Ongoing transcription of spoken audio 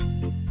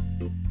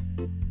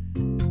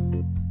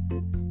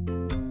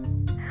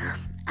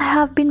I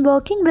have been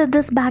working with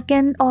this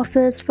back-end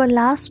office for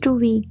last 2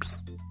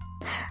 weeks.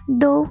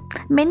 Though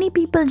many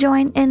people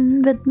join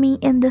in with me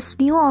in this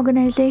new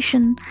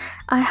organization,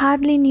 I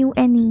hardly knew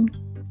any.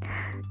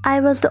 I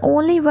was the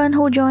only one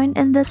who joined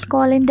in this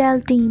call and tell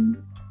team.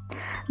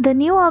 The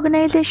new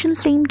organization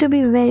seemed to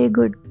be very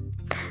good.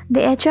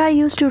 The HR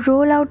used to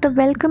roll out a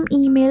welcome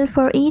email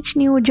for each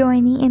new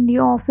joinee in the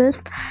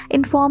office,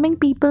 informing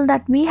people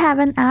that we have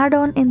an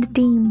add-on in the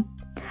team.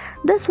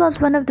 This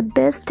was one of the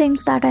best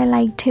things that I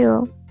liked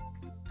here.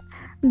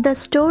 The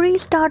story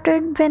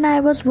started when I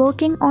was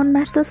working on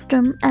my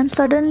system and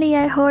suddenly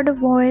I heard a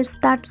voice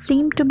that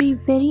seemed to be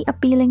very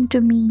appealing to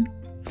me.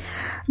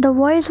 The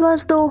voice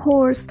was though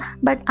hoarse,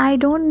 but I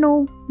don't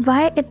know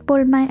why it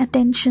pulled my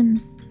attention.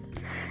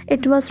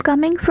 It was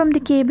coming from the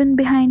cabin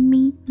behind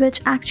me,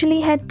 which actually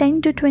had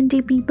 10 to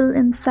 20 people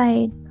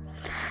inside.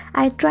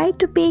 I tried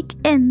to peek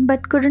in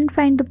but couldn't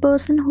find the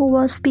person who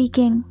was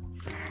speaking.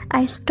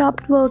 I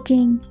stopped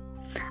working.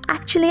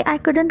 Actually, I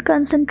couldn't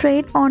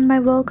concentrate on my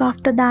work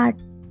after that.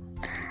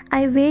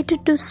 I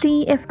waited to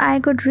see if I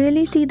could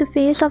really see the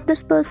face of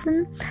this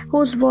person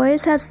whose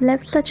voice has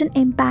left such an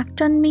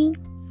impact on me.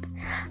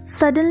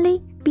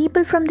 Suddenly,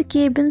 people from the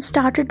cabin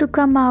started to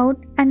come out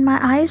and my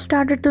eyes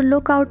started to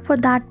look out for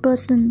that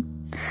person.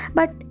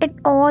 But it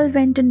all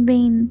went in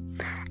vain.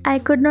 I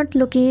could not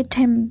locate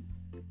him.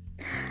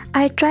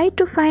 I tried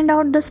to find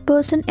out this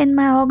person in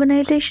my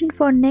organization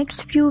for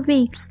next few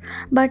weeks,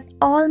 but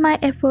all my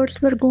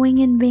efforts were going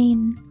in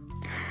vain.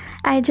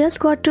 I just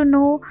got to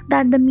know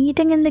that the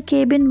meeting in the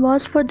cabin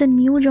was for the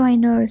new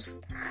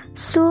joiners.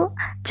 So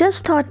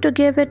just thought to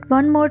give it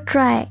one more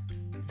try.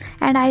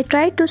 And I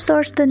tried to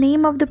search the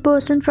name of the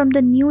person from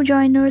the new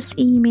joiners'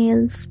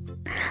 emails.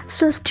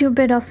 So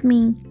stupid of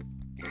me.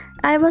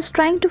 I was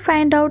trying to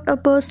find out a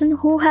person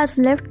who has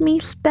left me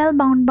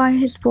spellbound by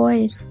his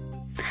voice.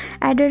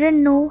 I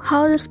didn't know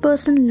how this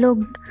person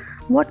looked,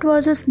 what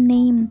was his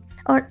name,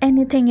 or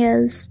anything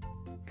else.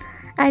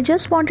 I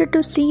just wanted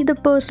to see the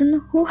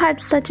person who had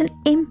such an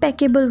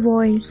impeccable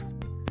voice.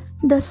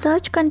 The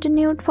search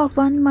continued for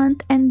 1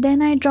 month and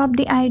then I dropped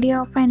the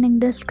idea of finding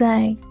this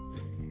guy.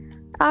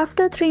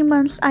 After 3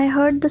 months, I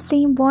heard the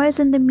same voice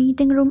in the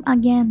meeting room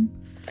again.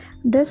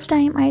 This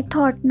time I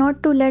thought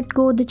not to let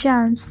go the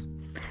chance.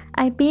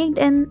 I peeked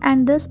in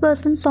and this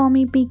person saw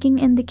me peeking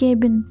in the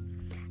cabin.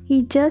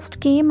 He just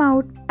came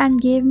out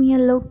and gave me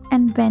a look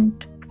and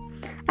went.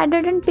 I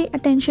didn't pay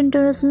attention to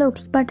his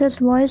looks, but his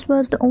voice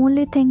was the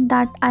only thing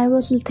that I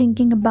was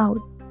thinking about.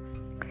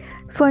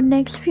 For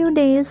next few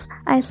days,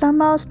 I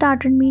somehow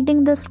started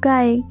meeting this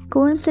guy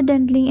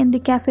coincidentally in the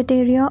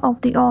cafeteria of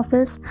the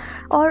office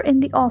or in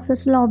the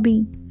office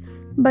lobby.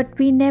 But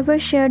we never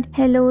shared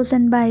hellos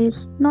and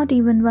byes, not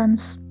even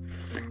once.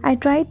 I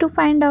tried to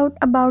find out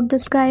about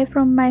this guy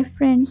from my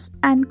friends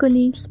and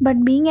colleagues,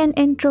 but being an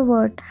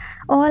introvert,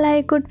 all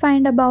I could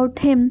find about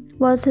him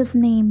was his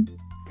name.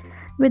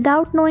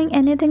 Without knowing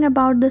anything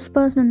about this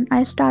person,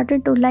 I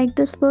started to like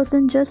this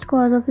person just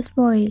cause of his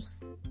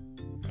voice.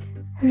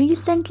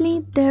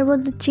 Recently, there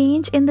was a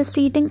change in the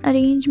seating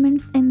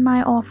arrangements in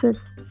my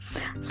office,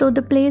 so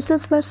the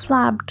places were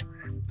swapped.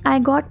 I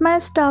got my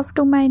stuff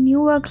to my new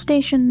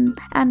workstation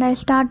and I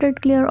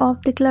started clear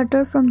off the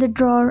clutter from the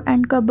drawer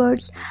and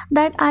cupboards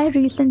that I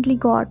recently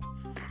got.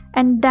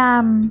 And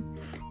damn,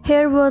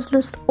 here was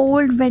this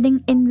old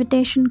wedding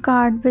invitation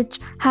card which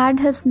had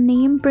his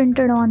name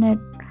printed on it,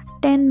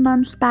 10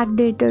 months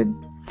backdated.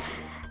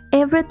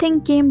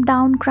 Everything came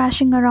down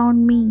crashing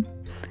around me.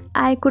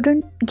 I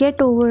couldn't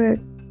get over it.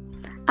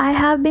 I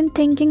have been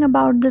thinking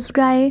about this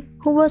guy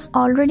who was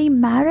already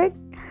married.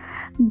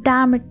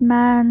 Damn it,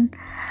 man.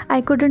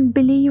 I couldn't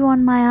believe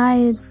on my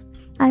eyes.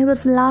 I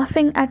was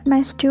laughing at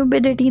my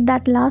stupidity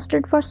that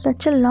lasted for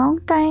such a long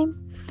time.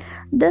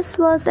 This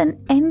was an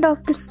end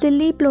of the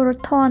silly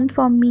plurathon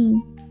for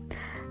me.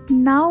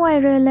 Now I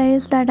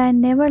realize that I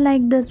never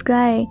liked this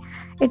guy.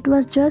 It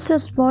was just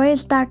his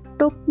voice that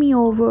took me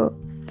over.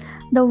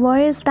 The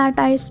voice that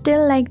I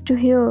still like to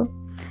hear.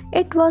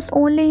 It was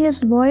only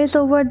his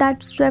voiceover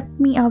that swept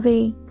me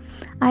away.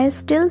 I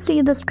still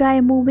see this guy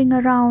moving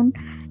around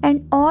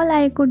and all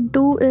I could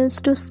do is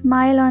to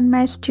smile on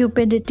my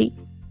stupidity.